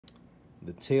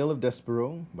The Tale of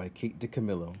Despereaux by Kate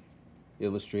DeCamillo,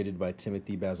 illustrated by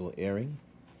Timothy Basil Airing.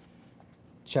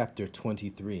 Chapter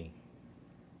 23.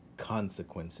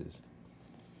 Consequences.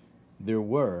 There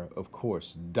were, of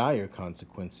course, dire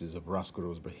consequences of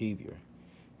Roscoe's behavior.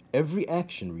 Every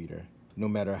action, reader, no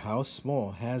matter how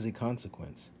small, has a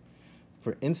consequence.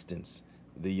 For instance,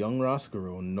 the young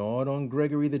Roscoe gnawed on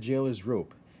Gregory the jailer's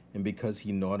rope, and because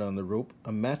he gnawed on the rope,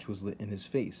 a match was lit in his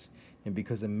face, and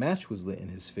because a match was lit in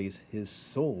his face, his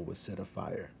soul was set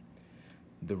afire.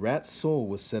 The rat's soul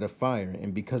was set afire,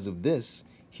 and because of this,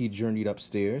 he journeyed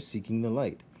upstairs seeking the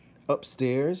light.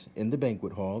 Upstairs, in the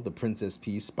banquet hall, the Princess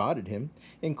P spotted him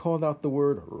and called out the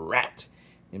word rat,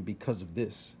 and because of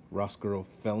this, Roscoe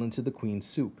fell into the queen's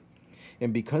soup.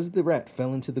 And because the rat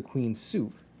fell into the queen's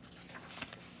soup,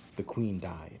 the queen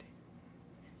died.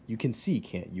 You can see,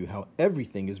 can't you, how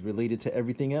everything is related to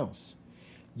everything else.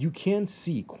 You can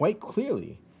see quite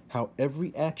clearly how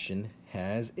every action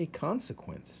has a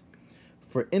consequence.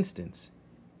 For instance,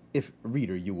 if,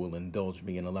 reader, you will indulge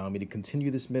me and allow me to continue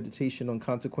this meditation on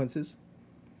consequences.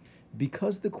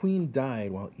 Because the queen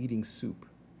died while eating soup,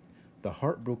 the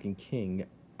heartbroken king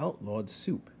outlawed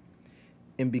soup.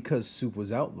 And because soup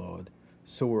was outlawed,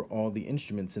 so were all the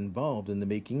instruments involved in the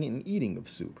making and eating of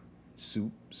soup.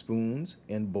 Soup, spoons,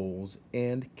 and bowls,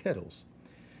 and kettles.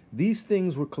 These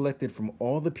things were collected from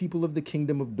all the people of the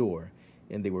kingdom of Dor,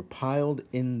 and they were piled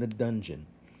in the dungeon.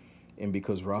 And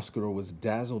because Roscoe was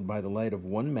dazzled by the light of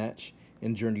one match,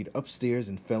 and journeyed upstairs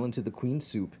and fell into the queen's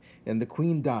soup, and the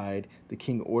queen died, the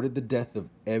king ordered the death of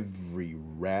every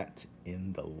rat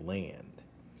in the land.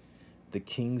 The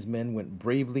king's men went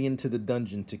bravely into the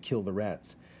dungeon to kill the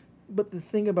rats. But the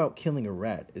thing about killing a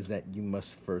rat is that you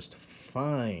must first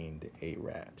find a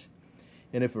rat.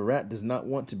 And if a rat does not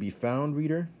want to be found,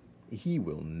 reader, he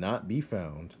will not be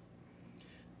found.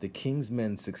 The king's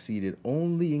men succeeded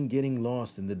only in getting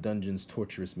lost in the dungeon's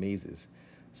tortuous mazes.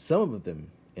 Some of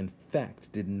them, in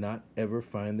fact, did not ever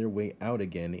find their way out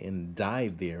again and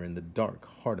died there in the dark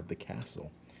heart of the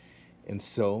castle. And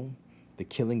so, the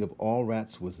killing of all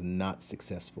rats was not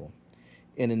successful.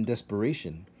 And in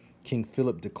desperation, King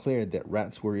Philip declared that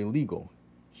rats were illegal.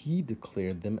 He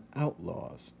declared them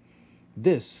outlaws.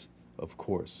 This, of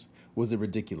course, was a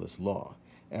ridiculous law,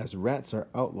 as rats are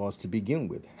outlaws to begin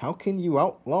with. How can you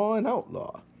outlaw an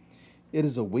outlaw? It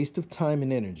is a waste of time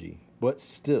and energy, but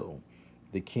still,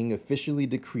 the king officially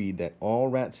decreed that all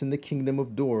rats in the kingdom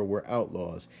of Dor were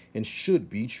outlaws and should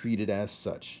be treated as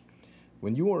such.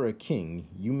 When you are a king,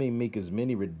 you may make as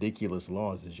many ridiculous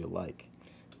laws as you like.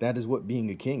 That is what being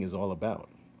a king is all about.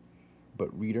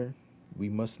 But reader, we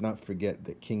must not forget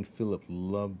that King Philip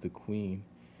loved the queen,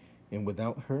 and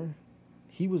without her,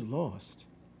 he was lost.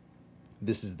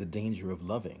 This is the danger of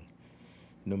loving.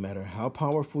 No matter how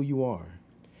powerful you are,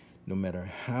 no matter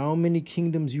how many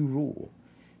kingdoms you rule,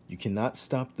 you cannot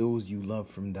stop those you love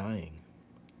from dying.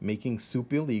 Making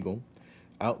soup illegal,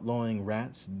 outlawing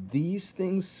rats, these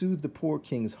things soothe the poor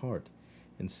king's heart,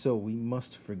 and so we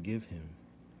must forgive him.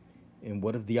 And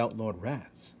what of the outlawed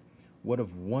rats? What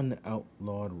of one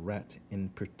outlawed rat in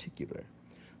particular?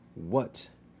 What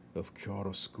of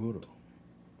Chiaroscuro?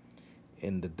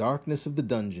 In the darkness of the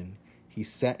dungeon, he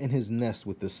sat in his nest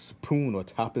with the spoon on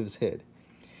top of his head.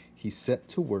 He set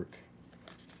to work,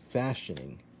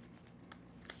 fashioning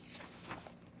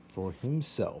for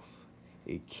himself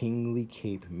a kingly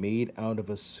cape made out of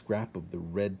a scrap of the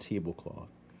red tablecloth.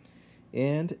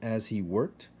 And as he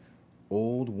worked,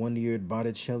 old one-eared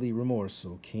Botticelli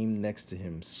Rimorso came next to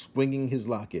him, swinging his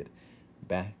locket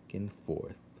back and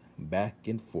forth,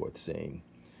 saying,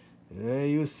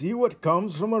 You see what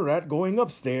comes from a rat going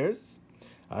upstairs?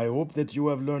 I hope that you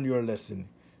have learned your lesson.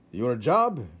 Your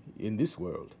job in this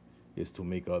world is to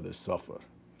make others suffer.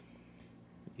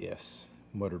 Yes,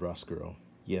 muttered Roscoe.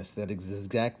 Yes, that is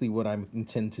exactly what I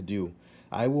intend to do.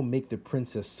 I will make the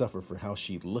princess suffer for how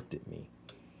she looked at me.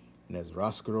 And as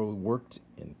Roscoe worked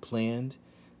and planned,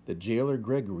 the jailer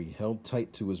Gregory held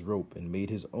tight to his rope and made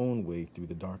his own way through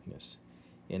the darkness.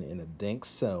 And in a dank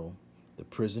cell, the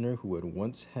prisoner who had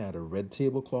once had a red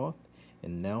tablecloth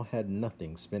and now had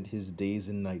nothing spent his days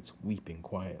and nights weeping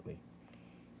quietly.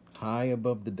 High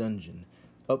above the dungeon,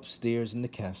 upstairs in the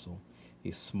castle,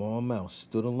 a small mouse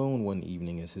stood alone one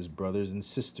evening as his brothers and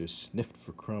sisters sniffed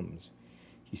for crumbs.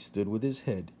 He stood with his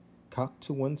head cocked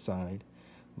to one side,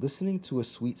 listening to a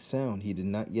sweet sound he did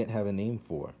not yet have a name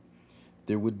for.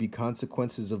 There would be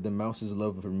consequences of the mouse's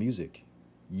love for music.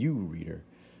 You, reader,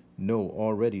 know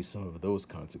already some of those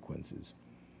consequences.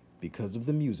 Because of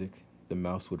the music, the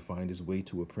mouse would find his way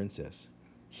to a princess.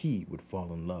 He would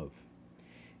fall in love.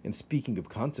 And speaking of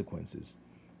consequences,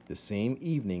 The same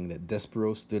evening that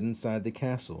Despereaux stood inside the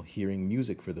castle, hearing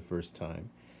music for the first time,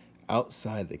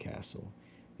 outside the castle,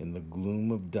 in the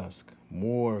gloom of dusk,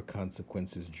 more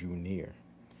consequences drew near.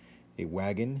 A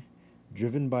wagon,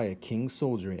 driven by a king's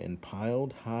soldier and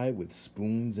piled high with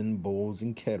spoons and bowls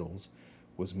and kettles,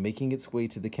 was making its way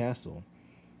to the castle,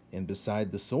 and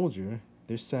beside the soldier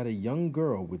there sat a young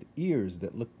girl with ears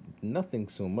that looked nothing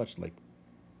so much like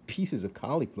pieces of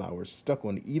cauliflower stuck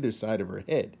on either side of her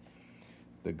head.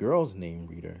 The girl's name,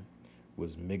 reader,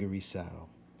 was Miggery Sow,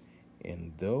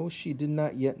 and though she did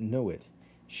not yet know it,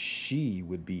 she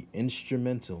would be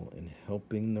instrumental in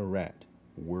helping the rat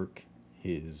work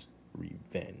his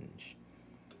revenge.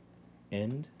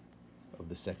 End of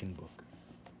the second book.